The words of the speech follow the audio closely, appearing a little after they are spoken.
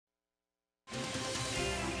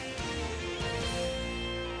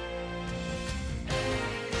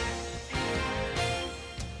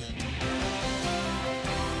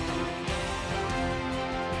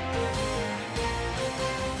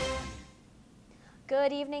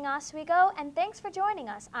Good evening, Oswego, and thanks for joining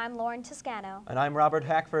us. I'm Lauren Toscano. And I'm Robert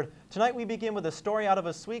Hackford. Tonight we begin with a story out of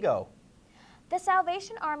Oswego. The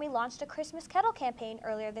Salvation Army launched a Christmas kettle campaign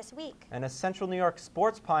earlier this week. And a Central New York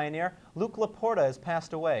sports pioneer, Luke Laporta, has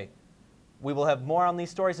passed away. We will have more on these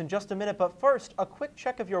stories in just a minute, but first, a quick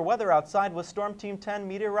check of your weather outside with Storm Team 10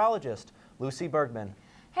 meteorologist, Lucy Bergman.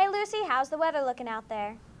 Hey Lucy, how's the weather looking out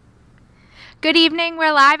there? Good evening.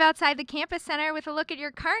 We're live outside the campus center with a look at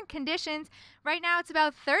your current conditions. Right now it's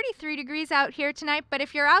about 33 degrees out here tonight, but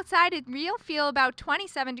if you're outside, you'll feel about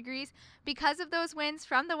 27 degrees because of those winds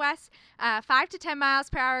from the west, 5 to 10 miles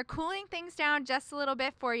per hour, cooling things down just a little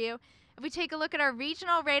bit for you. If we take a look at our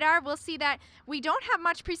regional radar, we'll see that we don't have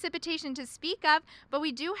much precipitation to speak of, but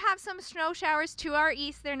we do have some snow showers to our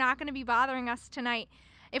east. They're not going to be bothering us tonight.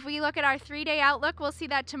 If we look at our 3-day outlook, we'll see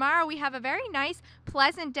that tomorrow we have a very nice,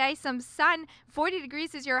 pleasant day, some sun, 40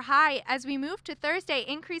 degrees is your high. As we move to Thursday,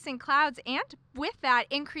 increasing clouds and with that,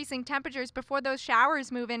 increasing temperatures before those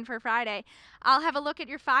showers move in for Friday. I'll have a look at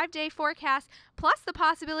your 5-day forecast, plus the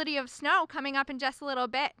possibility of snow coming up in just a little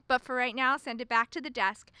bit. But for right now, send it back to the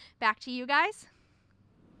desk. Back to you guys.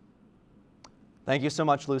 Thank you so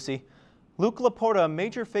much, Lucy. Luke Laporta, a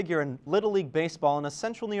major figure in Little League Baseball and a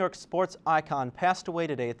Central New York sports icon, passed away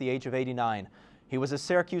today at the age of 89. He was a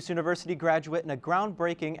Syracuse University graduate and a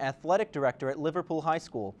groundbreaking athletic director at Liverpool High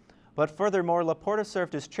School. But furthermore, Laporta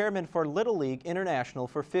served as chairman for Little League International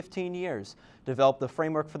for 15 years, developed the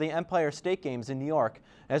framework for the Empire State Games in New York,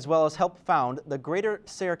 as well as helped found the Greater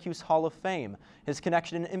Syracuse Hall of Fame. His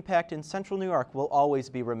connection and impact in Central New York will always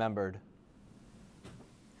be remembered.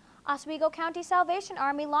 Oswego County Salvation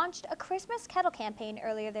Army launched a Christmas kettle campaign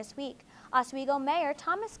earlier this week. Oswego Mayor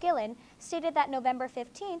Thomas Gillen stated that November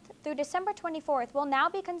 15th through December 24th will now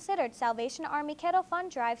be considered Salvation Army Kettle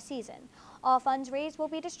Fund Drive season. All funds raised will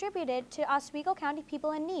be distributed to Oswego County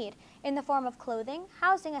people in need in the form of clothing,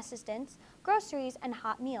 housing assistance, groceries, and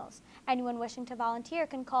hot meals. Anyone wishing to volunteer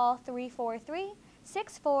can call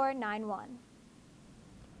 343-6491.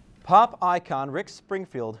 Pop icon Rick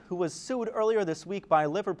Springfield, who was sued earlier this week by a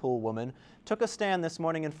Liverpool woman, took a stand this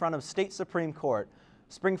morning in front of State Supreme Court.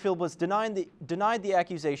 Springfield was denied the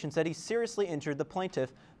accusations that he seriously injured the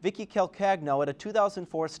plaintiff, Vicky Calcagno, at a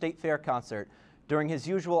 2004 State Fair concert during his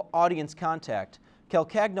usual audience contact.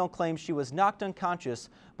 Calcagno claims she was knocked unconscious,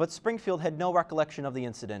 but Springfield had no recollection of the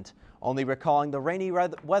incident, only recalling the rainy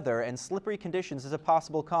weather and slippery conditions as a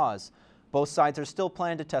possible cause. Both sides are still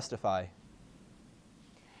planning to testify.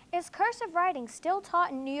 Is cursive writing still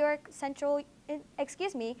taught in Central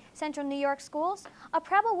New York schools? A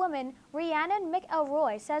Preble woman, Rhiannon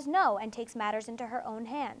McElroy, says no and takes matters into her own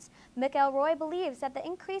hands. McElroy believes that the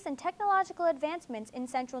increase in technological advancements in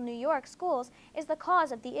Central New York schools is the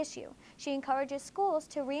cause of the issue. She encourages schools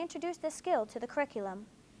to reintroduce this skill to the curriculum.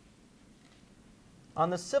 On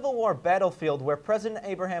the Civil War battlefield, where President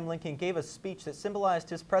Abraham Lincoln gave a speech that symbolized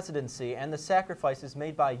his presidency and the sacrifices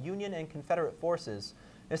made by Union and Confederate forces,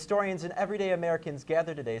 historians and everyday Americans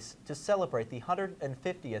gather today to celebrate the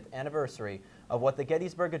 150th anniversary of what the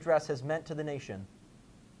Gettysburg Address has meant to the nation.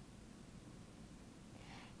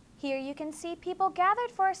 Here you can see people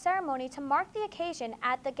gathered for a ceremony to mark the occasion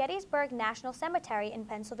at the Gettysburg National Cemetery in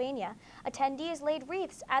Pennsylvania. Attendees laid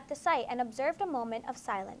wreaths at the site and observed a moment of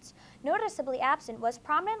silence. Noticeably absent was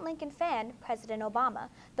prominent Lincoln fan President Obama.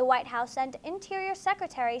 The White House sent Interior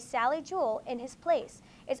Secretary Sally Jewell in his place.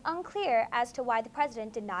 It's unclear as to why the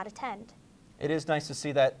president did not attend. It is nice to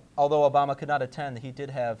see that, although Obama could not attend, he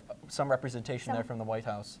did have some representation there from the White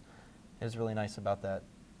House. It is really nice about that.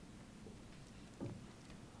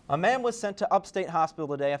 A man was sent to Upstate Hospital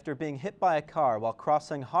today after being hit by a car while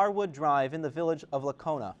crossing Harwood Drive in the village of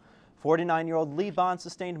Lacona. 49-year-old Lee Bond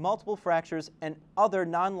sustained multiple fractures and other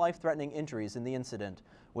non-life-threatening injuries in the incident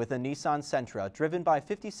with a Nissan Sentra driven by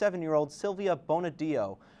 57-year-old Sylvia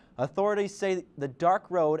Bonadio. Authorities say the dark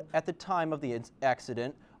road at the time of the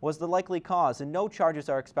accident was the likely cause and no charges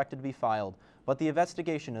are expected to be filed, but the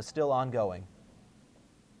investigation is still ongoing.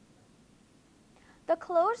 The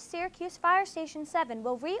closed Syracuse Fire Station 7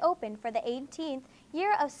 will reopen for the 18th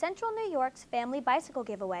year of Central New York's Family Bicycle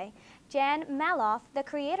Giveaway. Jan Maloff, the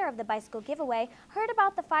creator of the bicycle giveaway, heard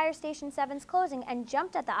about the Fire Station 7's closing and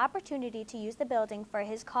jumped at the opportunity to use the building for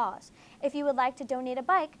his cause. If you would like to donate a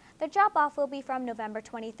bike, the drop-off will be from November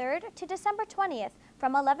 23rd to December 20th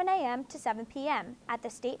from 11 a.m. to 7 p.m. at the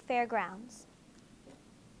State Fairgrounds.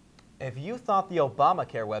 If you thought the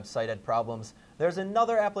Obamacare website had problems, there's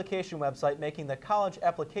another application website making the college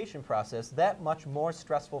application process that much more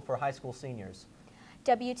stressful for high school seniors.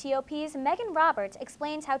 WTOP's Megan Roberts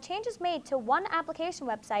explains how changes made to one application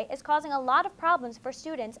website is causing a lot of problems for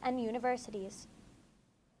students and universities.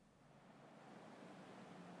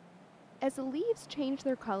 As the leaves change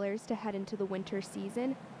their colors to head into the winter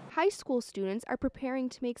season, high school students are preparing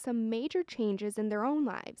to make some major changes in their own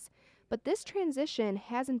lives. But this transition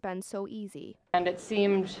hasn't been so easy. And it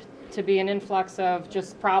seemed to be an influx of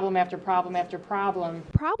just problem after problem after problem.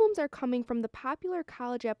 Problems are coming from the popular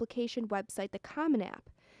college application website, the Common App.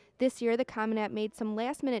 This year, the Common App made some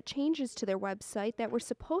last-minute changes to their website that were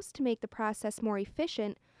supposed to make the process more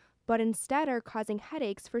efficient, but instead are causing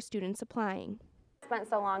headaches for students applying. I spent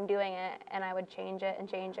so long doing it, and I would change it, and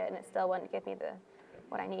it still wouldn't give me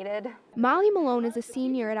what I needed. Molly Malone is a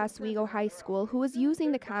senior at Oswego High School who is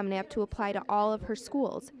using the Common App to apply to all of her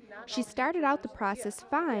schools. She started out the process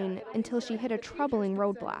fine until she hit a troubling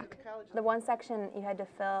roadblock. The one section you had to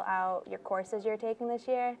fill out your courses you're taking this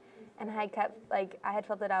year, and I had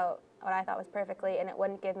filled it out what I thought was perfectly, and it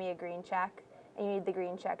wouldn't give me a green check. And you need the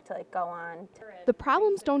green check to go on. The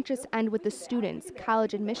problems don't just end with the students.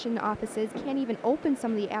 College admission offices can't even open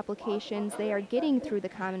some of the applications they are getting through the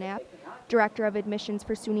Common App. Director of Admissions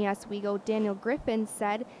for SUNY Oswego, Daniel Griffin,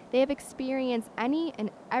 said they have experienced any and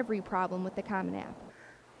every problem with the Common App.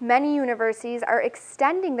 Many universities are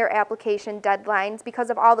extending their application deadlines because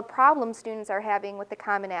of all the problems students are having with the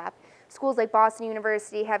Common App. Schools like Boston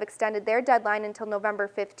University have extended their deadline until November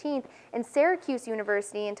 15th and Syracuse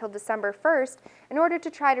University until December 1st in order to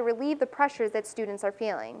try to relieve the pressures that students are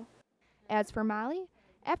feeling. As for Molly,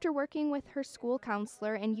 after working with her school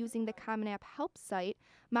counselor and using the Common App help site,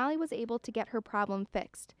 Molly was able to get her problem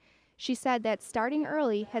fixed. She said that starting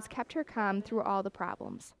early has kept her calm through all the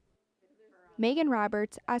problems. Megan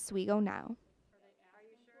Roberts, Oswego Now.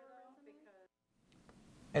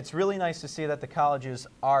 It's really nice to see that the colleges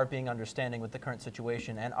are being understanding with the current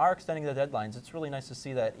situation and are extending the deadlines. It's really nice to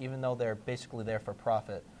see that even though they're basically there for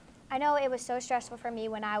profit. I know it was so stressful for me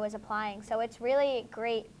when I was applying, so it's really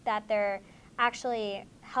great that they're actually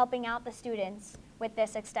helping out the students with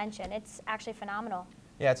this extension. It's actually phenomenal.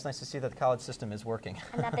 Yeah, it's nice to see that the college system is working.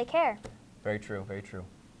 And that they care. Very true, very true.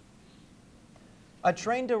 A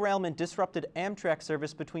train derailment disrupted Amtrak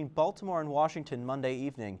service between Baltimore and Washington Monday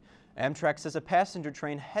evening. Amtrak says a passenger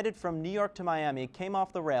train headed from New York to Miami came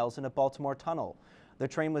off the rails in a Baltimore tunnel. The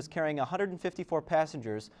train was carrying 154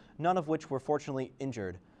 passengers, none of which were fortunately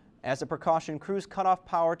injured. As a precaution, crews cut off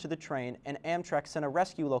power to the train and Amtrak sent a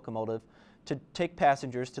rescue locomotive to take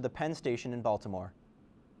passengers to the Penn Station in Baltimore.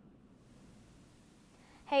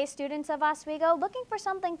 Hey students of Oswego, looking for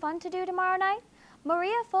something fun to do tomorrow night?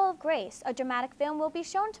 Maria Full of Grace, a dramatic film, will be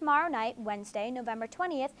shown tomorrow night, Wednesday, November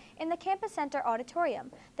 20th, in the Campus Center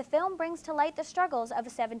Auditorium. The film brings to light the struggles of a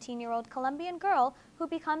 17-year-old Colombian girl who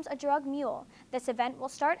becomes a drug mule. This event will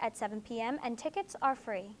start at 7 p.m. and tickets are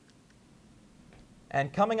free.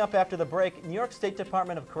 And coming up after the break, New York State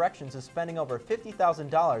Department of Corrections is spending over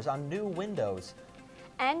 $50,000 on new windows.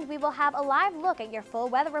 And we will have a live look at your full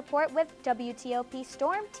weather report with WTOP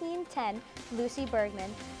Storm Team 10, Lucy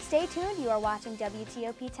Bergman. Stay tuned, you are watching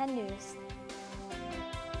WTOP 10 News.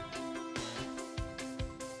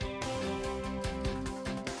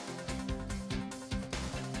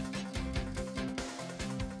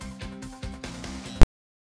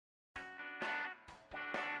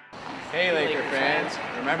 Hey Laker fans,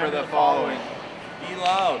 remember the following. Be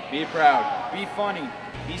loud, be proud, be funny,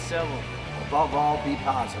 be civil. Above all, be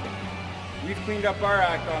positive. We've cleaned up our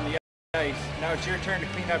act on the ice. Now it's your turn to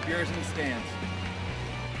clean up yours in the stands.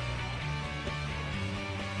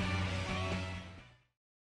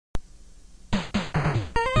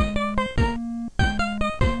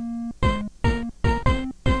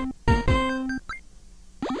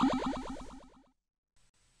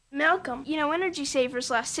 Malcolm, you know energy savers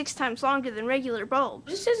last 6 times longer than regular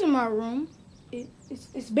bulbs. This isn't my room.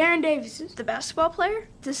 It's Baron Davis's. The basketball player?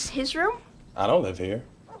 This is his room? I don't live here.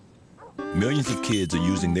 Millions of kids are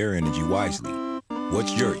using their energy wisely.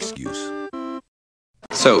 What's your excuse?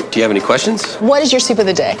 So, do you have any questions? What is your soup of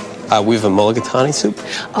the day? We have a mulligatawny soup.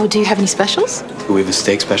 Oh, do you have any specials? We have a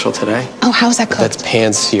steak special today. Oh, how's that cooked? That's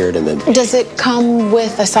pan-seared and then... Does it come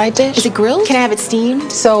with a side dish? Is it grilled? Can I have it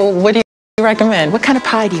steamed? So, what do you recommend? What kind of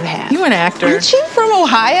pie do you have? You're an actor. Aren't you from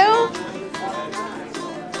Ohio?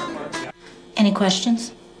 Any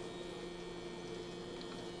questions?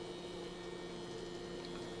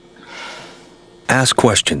 Ask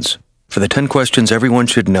questions. For the 10 questions everyone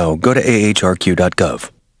should know, go to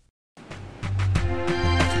ahrq.gov.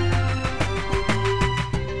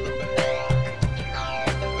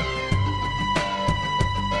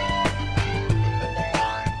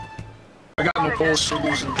 I got Nicole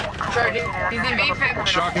solution. Sergeant, he's in BFIB.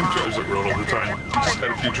 Shocking drives it around all the time. Just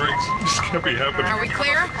had a few drinks. This can't be happening. Are we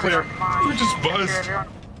clear? Clear. We're just buzzed.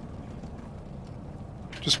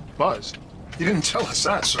 Just buzzed? You didn't tell us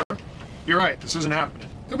that, sir. You're right. This isn't happening.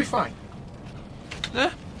 He'll be fine.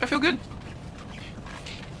 I feel good.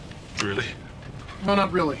 Really? No,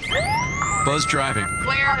 not really. Buzz driving.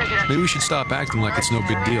 Maybe we should stop acting like it's no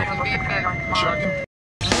big deal. Shocking.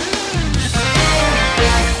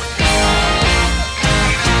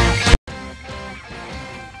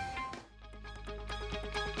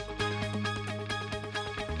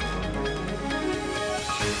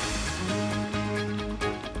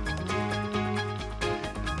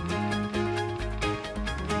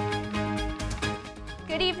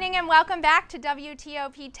 Good evening and welcome back to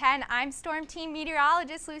WTOP 10. I'm Storm Team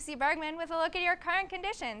Meteorologist Lucy Bergman with a look at your current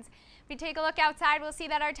conditions. If we take a look outside, we'll see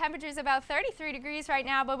that our temperature is about 33 degrees right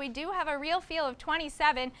now, but we do have a real feel of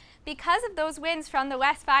 27 because of those winds from the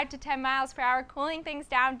west 5 to 10 miles per hour, cooling things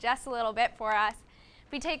down just a little bit for us.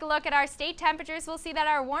 If we take a look at our state temperatures, we'll see that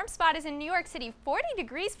our warm spot is in New York City, 40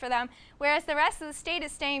 degrees for them, whereas the rest of the state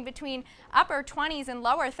is staying between upper 20s and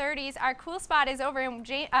lower 30s. Our cool spot is over in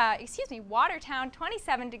Watertown,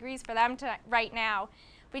 27 degrees for them right now.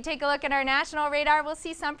 If we take a look at our national radar, we'll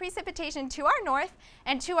see some precipitation to our north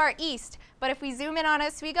and to our east. But if we zoom in on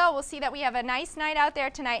Oswego, we'll see that we have a nice night out there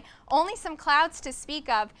tonight. Only some clouds to speak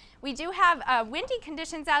of. We do have windy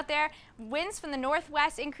conditions out there. Winds from the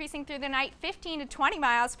northwest increasing through the night, 15 to 20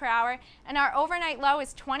 miles per hour. And our overnight low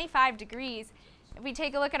is 25 degrees. If we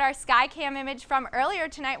take a look at our SkyCam image from earlier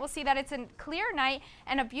tonight, we'll see that it's a clear night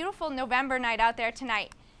and a beautiful November night out there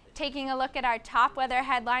tonight. Taking a look at our top weather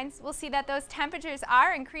headlines, we'll see that those temperatures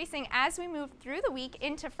are increasing as we move through the week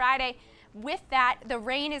into Friday. With that, the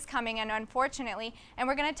rain is coming in, unfortunately, and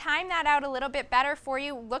we're going to time that out a little bit better for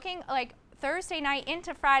you, looking like Thursday night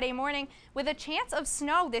into Friday morning with a chance of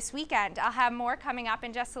snow this weekend. I'll have more coming up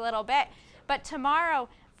in just a little bit. But tomorrow,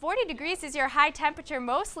 40 degrees is your high temperature,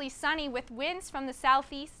 mostly sunny with winds from the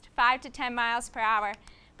southeast, 5 to 10 miles per hour.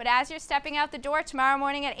 But as you're stepping out the door tomorrow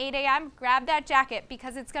morning at 8 a.m., grab that jacket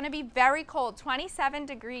because it's going to be very cold, 27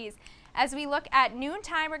 degrees. As we look at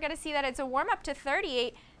noontime, we're going to see that it's a warm up to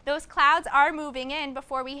 38. Those clouds are moving in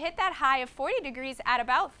before we hit that high of 40 degrees at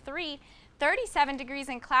about 3, 37 degrees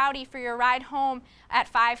and cloudy for your ride home at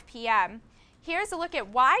 5 p.m. Here's a look at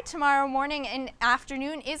why tomorrow morning and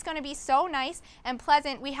afternoon is going to be so nice and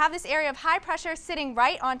pleasant. We have this area of high pressure sitting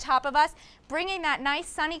right on top of us, bringing that nice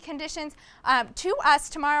sunny conditions to us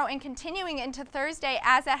tomorrow and continuing into Thursday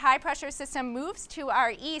as that high pressure system moves to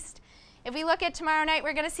our east. If we look at tomorrow night,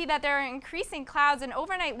 we're going to see that there are increasing clouds, an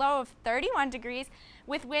overnight low of 31 degrees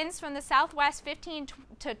with winds from the southwest 15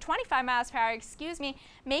 to 25 miles per hour,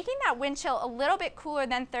 making that wind chill a little bit cooler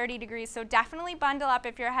than 30 degrees. So definitely bundle up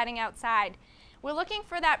if you're heading outside. We're looking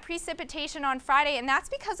for that precipitation on Friday, and that's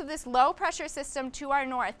because of this low pressure system to our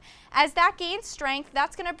north. As that gains strength,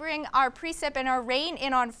 that's going to bring our precip and our rain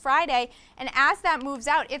in on Friday, and as that moves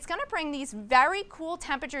out, it's going to bring these very cool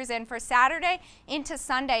temperatures in for Saturday into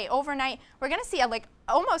Sunday. Overnight, we're going to see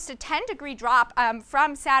almost a 10-degree drop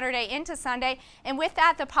from Saturday into Sunday, and with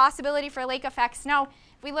that, the possibility for lake effect snow.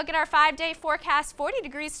 If we look at our 5-day forecast, 40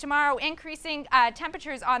 degrees tomorrow, increasing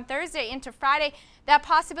temperatures on Thursday into Friday. That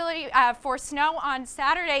possibility for snow on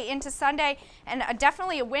Saturday into Sunday, and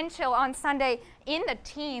definitely a wind chill on Sunday in the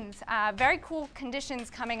teens. Very cool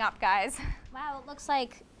conditions coming up, guys. Wow, it looks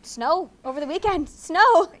like snow over the weekend.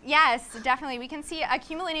 Snow! Yes, definitely. We can see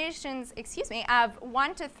accumulations, of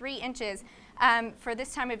 1 to 3 inches. For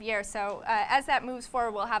this time of year, so as that moves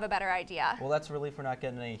forward, we'll have a better idea. Well, that's a relief we're not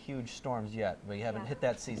getting any huge storms yet. We haven't hit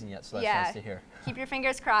that season yet, so that's nice to hear. Keep your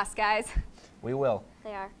fingers crossed, guys. We will.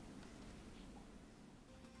 They are.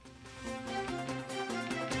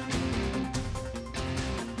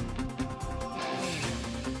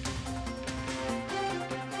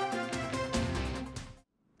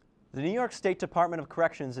 The New York State Department of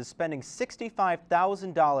Corrections is spending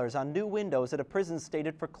 $65,000 on new windows at a prison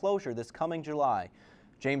slated for closure this coming July.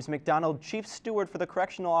 James McDonald, Chief Steward for the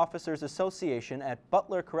Correctional Officers Association at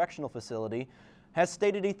Butler Correctional Facility, has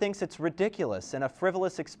stated he thinks it's ridiculous and a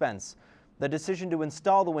frivolous expense. The decision to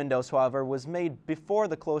install the windows, however, was made before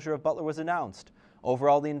the closure of Butler was announced.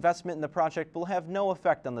 Overall, the investment in the project will have no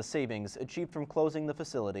effect on the savings achieved from closing the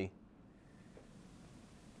facility.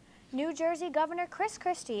 New Jersey Governor Chris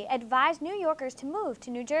Christie advised New Yorkers to move to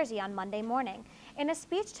New Jersey on Monday morning. In a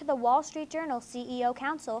speech to the Wall Street Journal CEO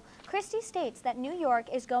Council, Christie states that New York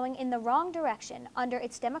is going in the wrong direction under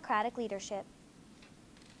its Democratic leadership.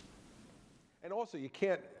 And also, you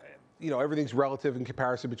can't, everything's relative in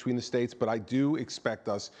comparison between the states, but I do expect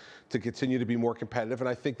us to continue to be more competitive. And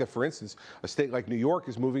I think that, for instance, a state like New York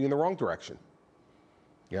is moving in the wrong direction.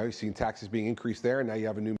 You've seen taxes being increased there, and now you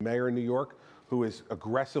have a new mayor in New York who is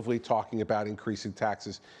aggressively talking about increasing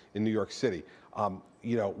taxes in New York City.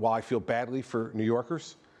 While I feel badly for New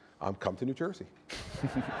Yorkers, come to New Jersey.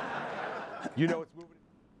 It's moving.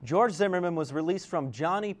 George Zimmerman was released from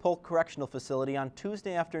Johnny Polk Correctional Facility on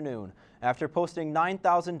Tuesday afternoon after posting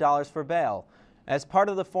 $9,000 for bail. As part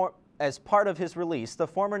of his release, the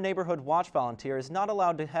former Neighborhood Watch volunteer is not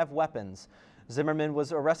allowed to have weapons. Zimmerman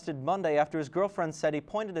was arrested Monday after his girlfriend said he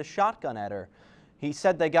pointed a shotgun at her. He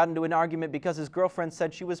said they got into an argument because his girlfriend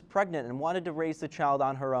said she was pregnant and wanted to raise the child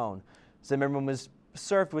on her own. Zimmerman was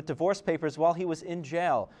served with divorce papers while he was in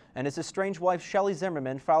jail, and his estranged wife, Shelley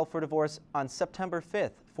Zimmerman, filed for divorce on September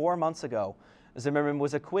 5th, 4 months ago. Zimmerman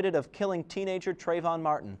was acquitted of killing teenager Trayvon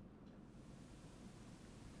Martin.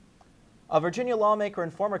 A Virginia lawmaker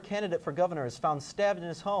and former candidate for governor is found stabbed in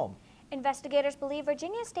his home. Investigators believe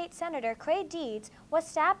Virginia State Senator Creigh Deeds was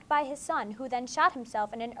stabbed by his son, who then shot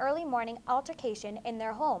himself in an early morning altercation in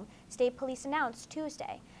their home, state police announced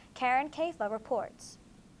Tuesday. Karen Kaifa reports.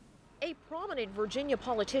 A prominent Virginia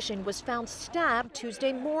politician was found stabbed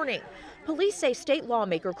Tuesday morning. Police say state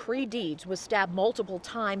lawmaker Creigh Deeds was stabbed multiple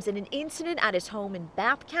times in an incident at his home in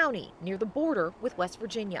Bath County, near the border with West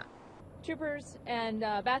Virginia. Troopers and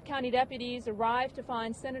Bath County deputies arrived to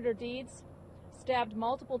find Senator Deeds stabbed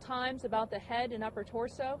multiple times about the head and upper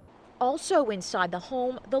torso. Also inside the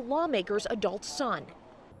home, the lawmaker's adult son.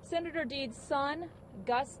 Senator Deeds' son,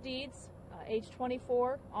 Gus Deeds, age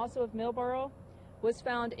 24, also of Millboro, was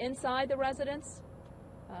found inside the residence,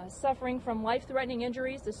 suffering from life-threatening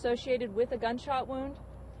injuries associated with a gunshot wound.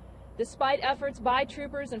 Despite efforts by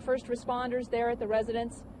troopers and first responders there at the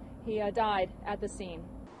residence, he died at the scene.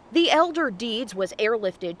 The elder Deeds was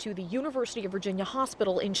airlifted to the University of Virginia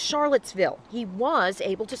Hospital in Charlottesville. He was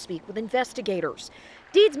able to speak with investigators.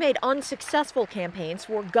 Deeds made unsuccessful campaigns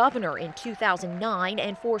for governor in 2009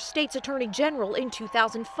 and for state's attorney general in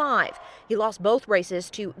 2005. He lost both races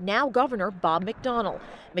to now Governor Bob McDonnell.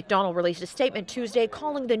 McDonnell released a statement Tuesday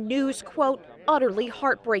calling the news, quote, utterly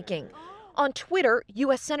heartbreaking. On Twitter,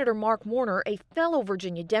 U.S. Senator Mark Warner, a fellow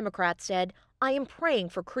Virginia Democrat, said, I am praying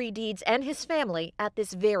for Creigh Deeds and his family at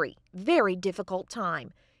this very, very difficult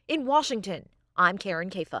time. In Washington, I'm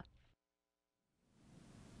Karen Kaifa.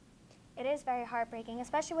 It is very heartbreaking,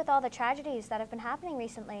 especially with all the tragedies that have been happening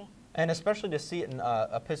recently. And especially to see it in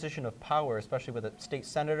a position of power, especially with a state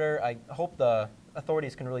senator. I hope the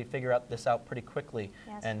authorities can really figure this out pretty quickly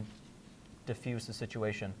and diffuse the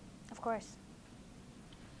situation. Of course.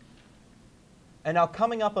 And now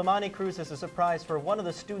coming up, Amani Cruz has a surprise for one of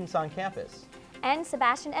the students on campus. And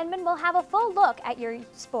Sebastian Edmond will have a full look at your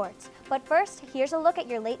sports. But first, here's a look at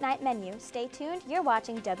your late night menu. Stay tuned, you're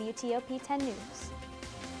watching WTOP 10 News.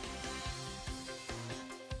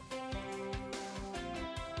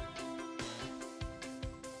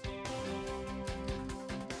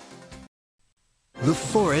 The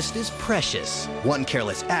forest is precious. One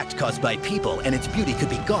careless act caused by people and its beauty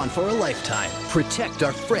could be gone for a lifetime. Protect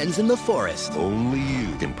our friends in the forest. Only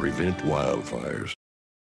you can prevent wildfires.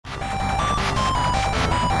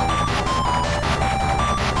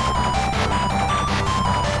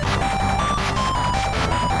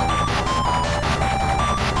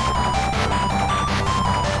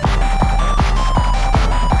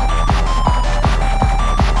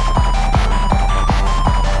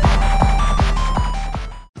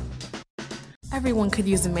 Everyone could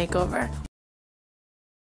use a makeover.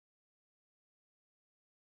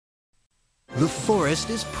 The forest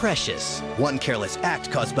is precious. One careless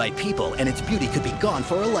act caused by people and its beauty could be gone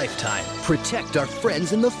for a lifetime. Protect our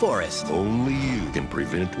friends in the forest. Only you can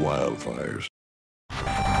prevent wildfires.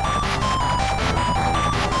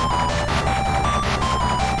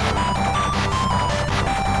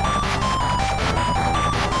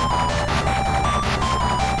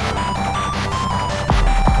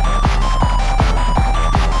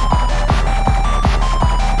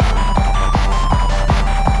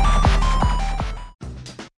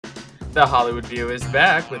 The Hollywood View is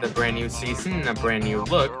back with a brand new season and a brand new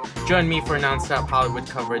look. Join me for non-stop Hollywood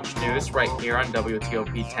coverage news right here on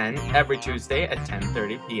WTOP 10 every Tuesday at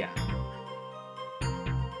 10:30 p.m.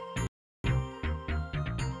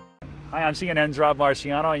 Hi, I'm CNN's Rob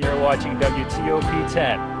Marciano, and you're watching WTOP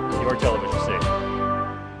 10, your television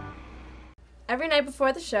station. Every night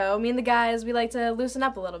before the show, me and the guys, we like to loosen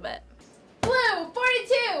up a little bit. Blue,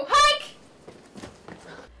 42, hike!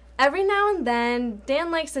 Every now and then,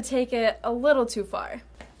 Dan likes to take it a little too far.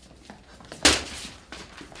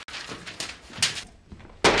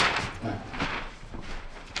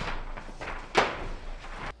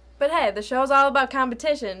 But hey, the show's all about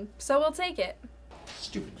competition, so we'll take it.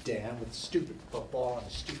 Stupid Dan with stupid football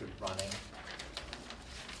and stupid running.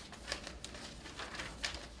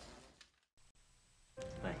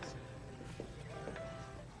 Thanks.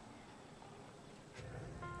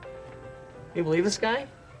 You believe this guy?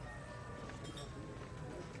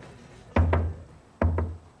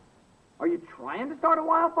 Are you trying to start a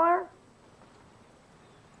wildfire?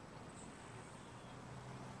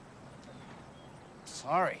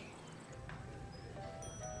 Sorry.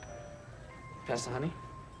 Pass the honey?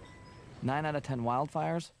 9 out of 10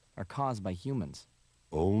 wildfires are caused by humans.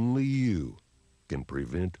 Only you can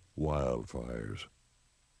prevent wildfires.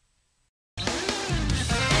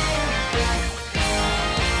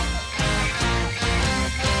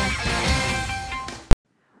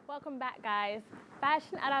 Welcome back, guys.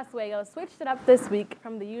 Fashion at Oswego switched it up this week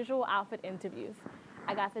from the usual outfit interviews.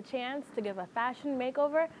 I got the chance to give a fashion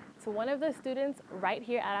makeover to one of the students right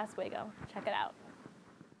here at Oswego. Check it out.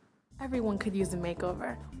 Everyone could use a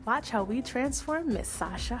makeover. Watch how we transform Miss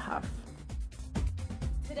Sasha Huff.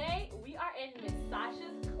 Today, we are in Miss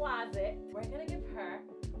Sasha's closet. We're gonna give her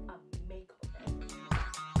a makeover.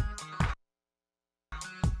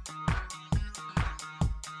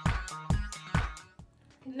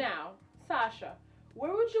 Now, Sasha,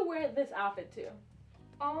 where would you wear this outfit to?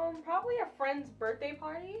 Probably a friend's birthday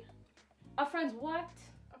party. A friend's what?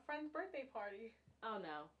 A friend's birthday party. Oh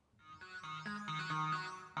no.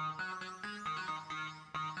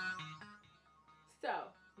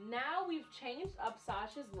 So, now we've changed up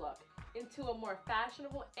Sasha's look into a more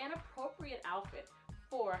fashionable and appropriate outfit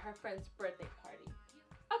for her friend's birthday party.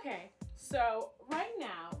 Okay, so right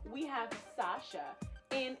now we have Sasha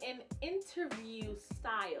in an interview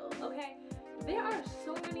style, okay? There are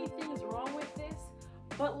so many things wrong with this,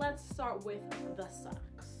 but let's start with the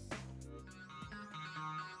socks.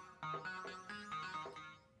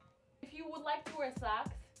 If you would like to wear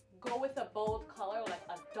socks, go with a bold color like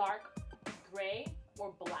a dark gray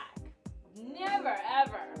or black. Never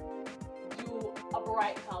ever do a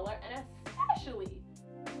bright color, and especially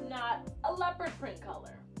not a leopard print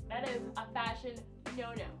color. That is a fashion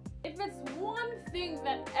no-no. If it's one thing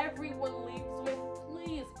that everyone leaves with,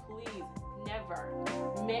 please, please never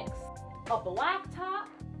mix a black top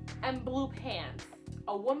and blue pants.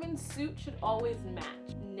 A woman's suit should always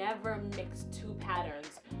match. Never mix two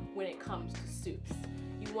patterns when it comes to suits.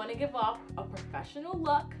 You want to give off a professional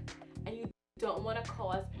look, and you don't want to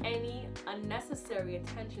cause any unnecessary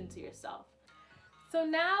attention to yourself. So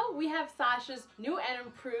now we have Sasha's new and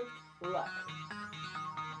improved look.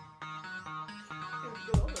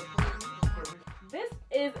 This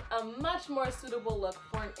is a much more suitable look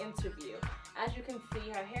for an interview. As you can see,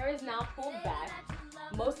 her hair is now pulled back.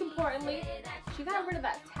 Most importantly, she got rid of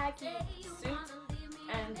that tacky suit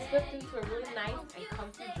and slipped into a really nice and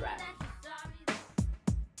comfy dress.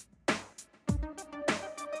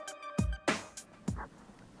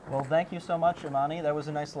 Well, thank you so much, Imani. That was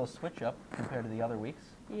a nice little switch up compared to the other weeks.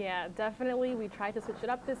 Yeah, definitely. We tried to switch it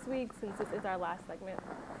up this week since this is our last segment.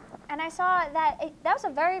 And I saw that that was a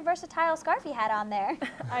very versatile scarf you had on there.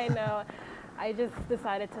 I know. I just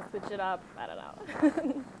decided to switch it up. I don't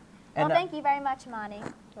know. Well, thank you very much, Imani.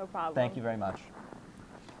 No problem. Thank you very much.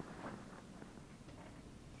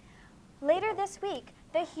 Later this week,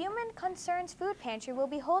 the Human Concerns Food Pantry will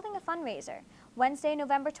be holding a fundraiser. Wednesday,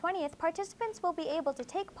 November 20th, participants will be able to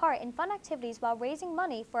take part in fun activities while raising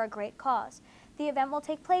money for a great cause. The event will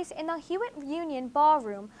take place in the Hewitt Union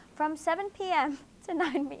Ballroom from 7 p.m. to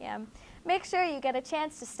 9 p.m. Make sure you get a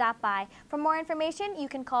chance to stop by. For more information, you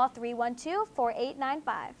can call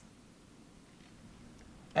 312-4895.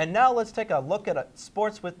 And now let's take a look at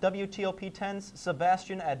sports with WTOP 10's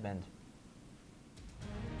Sebastian Edmond.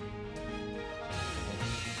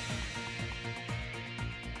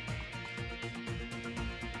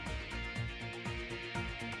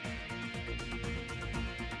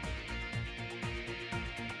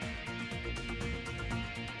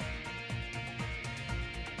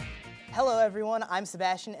 Hello everyone, I'm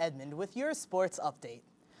Sebastian Edmond with your sports update.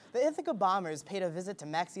 The Ithaca Bombers paid a visit to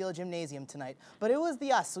Maxiel Gymnasium tonight, but it was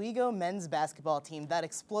the Oswego men's basketball team that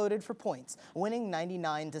exploded for points, winning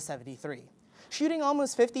 99-73. Shooting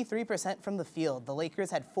almost 53% from the field, the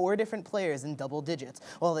Lakers had 4 different players in double digits,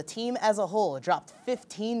 while the team as a whole dropped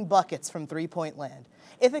 15 buckets from three-point land.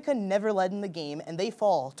 Ithaca never led in the game, and they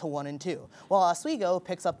fall to 1-2, while Oswego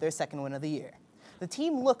picks up their second win of the year. The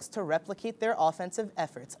team looks to replicate their offensive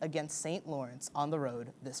efforts against St. Lawrence on the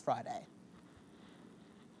road this Friday.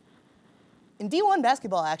 In D1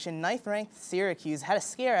 basketball action, 9th-ranked Syracuse had a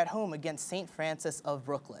scare at home against St. Francis of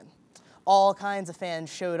Brooklyn. All kinds of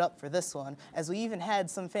fans showed up for this one, as we even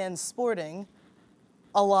had some fans sporting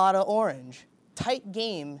a lot of orange. Tight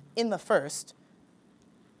game in the first.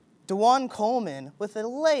 DeJuan Coleman with a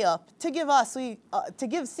layup to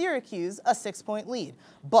give Syracuse a 6-point lead.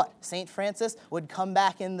 But St. Francis would come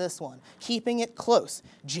back in this one, keeping it close.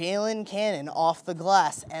 Jalen Cannon off the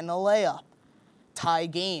glass and a layup. Tie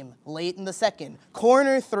game late in the second.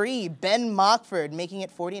 Corner 3, Ben Mockford making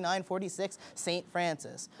it 49-46 St.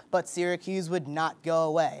 Francis. But Syracuse would not go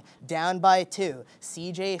away. Down by 2,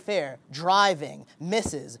 CJ Fair driving,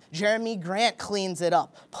 misses. Jeremy Grant cleans it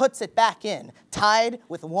up, puts it back in. Tied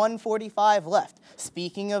with 1:45 left.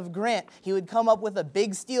 Speaking of Grant, he would come up with a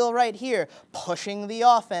big steal right here, pushing the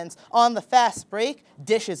offense on the fast break,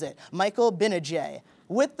 dishes it. Michael Binajay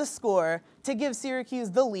with the score to give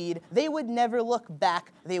Syracuse the lead. They would never look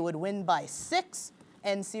back. They would win by 6,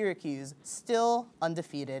 and Syracuse still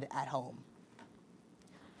undefeated at home.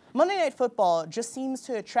 Monday Night Football just seems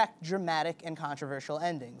to attract dramatic and controversial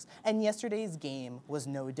endings, and yesterday's game was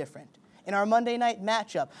no different. In our Monday night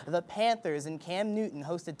matchup, the Panthers and Cam Newton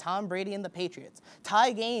hosted Tom Brady and the Patriots.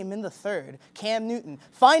 Tie game in the third. Cam Newton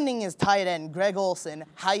finding his tight end, Greg Olsen.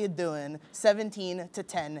 How you doing?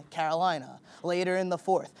 17-10 Carolina. Later in the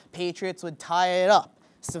fourth, Patriots would tie it up.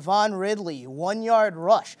 Savon Ridley, 1-yard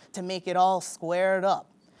rush to make it all squared up.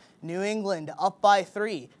 New England up by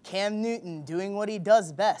 3. Cam Newton doing what he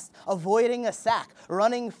does best, avoiding a sack,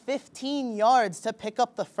 running 15 yards to pick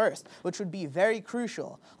up the first, which would be very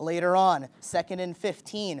crucial. Later on, 2nd and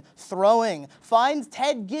 15, throwing, finds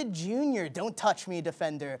Ted Ginn Jr., don't touch me,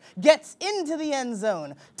 defender, gets into the end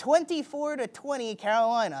zone, 24-20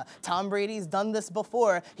 Carolina. Tom Brady's done this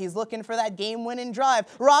before. He's looking for that game-winning drive.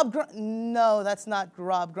 No, that's not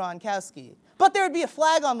Rob Gronkowski. But there would be a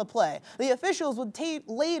flag on the play. The officials would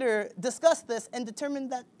later discuss this and determine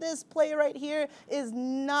that this play right here is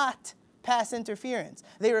not pass interference.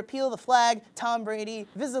 They repeal the flag. Tom Brady,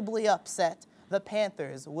 visibly upset. The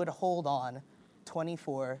Panthers would hold on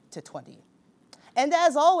 24-20. And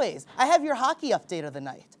as always, I have your hockey update of the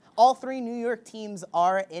night. All 3 New York teams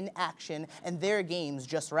are in action, and their games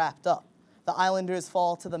just wrapped up. The Islanders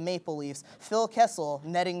fall to the Maple Leafs. Phil Kessel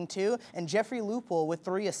netting 2, and Jeffrey Lupul with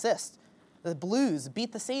 3 assists. The Blues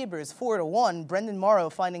beat the Sabres 4-1, Brendan Morrow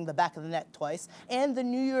finding the back of the net twice, and the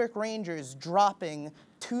New York Rangers dropping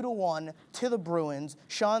 2-1 to the Bruins.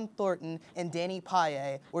 Sean Thornton and Danny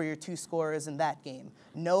Paille were your 2 scorers in that game.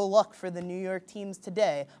 No luck for the New York teams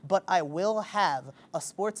today, but I will have a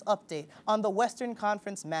sports update on the Western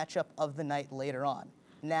Conference matchup of the night later on.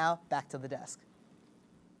 Now, back to the desk.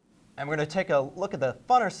 And we're going to take a look at the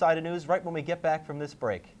funner side of news right when we get back from this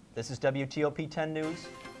break. This is WTOP 10 News.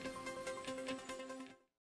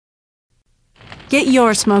 Get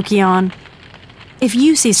your Smokey on. If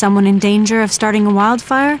you see someone in danger of starting a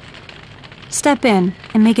wildfire, step in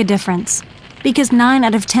and make a difference. Because 9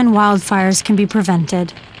 out of 10 wildfires can be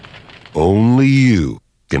prevented. Only you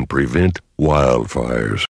can prevent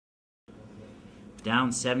wildfires.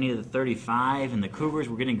 Down 70-35, and the Cougars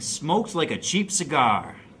were getting smoked like a cheap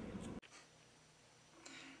cigar.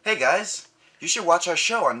 Hey guys, you should watch our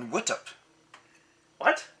show on WITUP.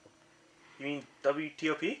 What? You mean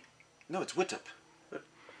WTOP? No, it's WITUP.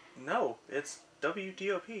 No, it's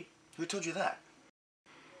WTOP. Who told you that?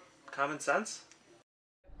 Common sense?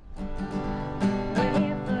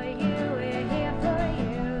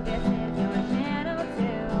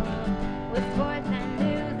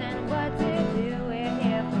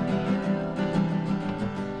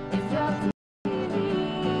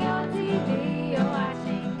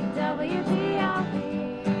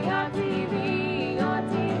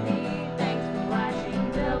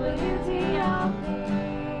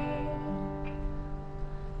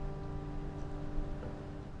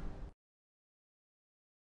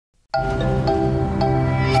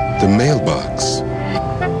 The mailbox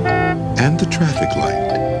and the traffic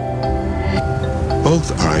light.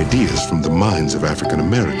 Both are ideas from the minds of African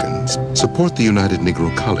Americans. Support the United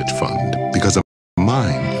Negro College Fund, because a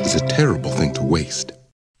mind is a terrible thing to waste.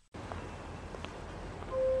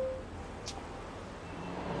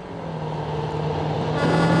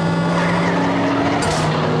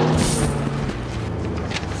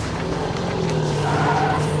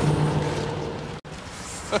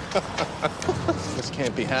 This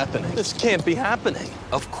can't be happening. This can't be happening.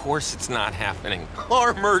 Of course it's not happening.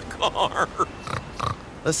 Armored car.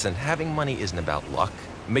 Listen, having money isn't about luck.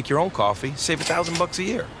 Make your own coffee, save $1,000 a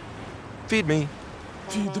year. Feed me.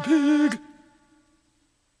 Feed the pig.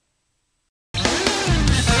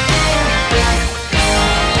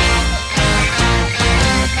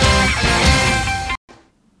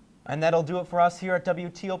 And that'll do it for us here at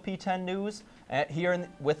WTOP 10 News.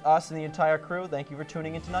 With us and the entire crew, thank you for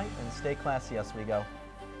tuning in tonight, and stay classy as we go.